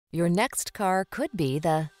Your next car could be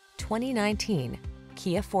the 2019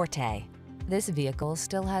 Kia Forte. This vehicle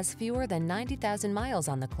still has fewer than 90,000 miles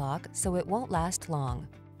on the clock, so it won't last long.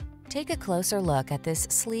 Take a closer look at this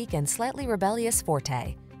sleek and slightly rebellious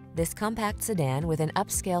Forte. This compact sedan with an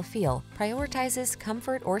upscale feel prioritizes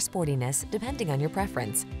comfort or sportiness depending on your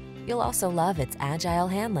preference. You'll also love its agile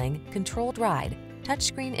handling, controlled ride,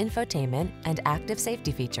 touchscreen infotainment, and active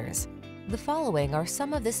safety features. The following are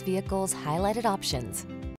some of this vehicle's highlighted options: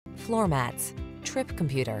 floor mats, trip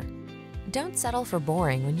computer. Don't settle for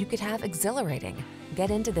boring when you could have exhilarating.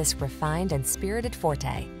 Get into this refined and spirited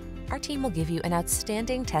Forte. Our team will give you an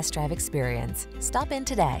outstanding test drive experience. Stop in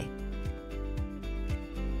today.